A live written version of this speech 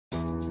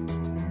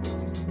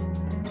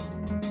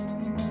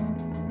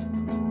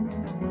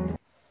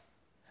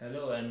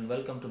and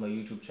welcome to my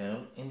YouTube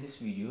channel. In this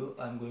video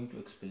I'm going to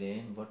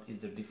explain what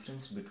is the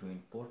difference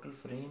between portal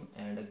frame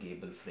and a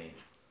gable frame.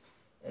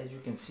 As you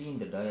can see in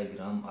the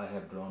diagram, I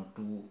have drawn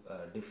two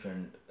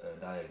different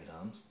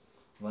diagrams.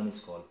 One is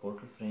called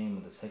portal frame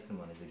and the second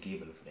one is a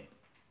gable frame.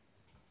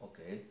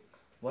 Okay,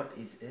 what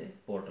is a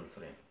portal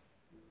frame?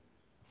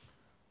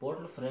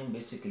 Portal frame,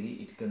 basically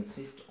it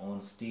consists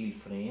on steel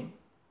frame,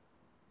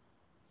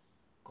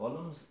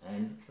 columns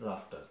and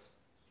rafters.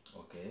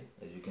 Okay,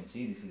 as you can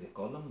see, this is a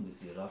column,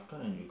 this is a rafter,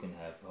 and you can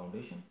have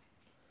foundation.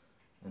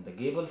 And the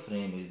gable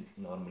frame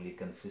is normally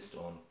consists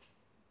on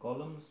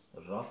columns,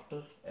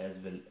 rafter as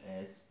well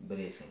as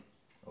bracing.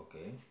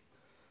 Okay,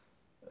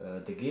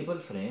 the gable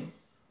frame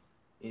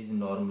is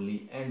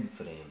normally end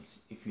frames.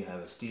 If you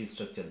have a steel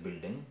structure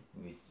building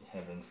which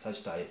having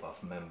such type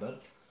of member,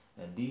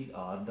 and these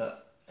are the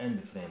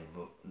end frame.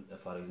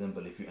 For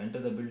example, if you enter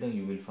the building,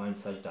 you will find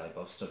such type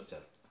of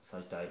structure,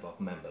 such type of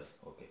members.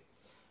 Okay,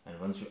 and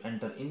once you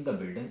enter in the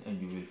building,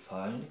 and you will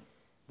find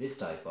this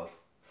type of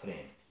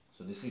frame.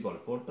 So this is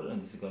called portal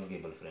and this is called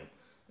gable frame.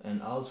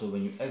 And also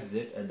when you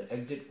exit, at the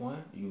exit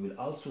point, you will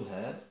also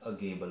have a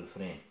gable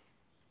frame.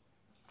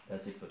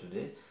 That's it for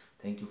today.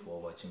 Thank you for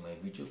watching my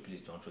video.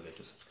 Please don't forget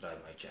to subscribe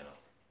my channel.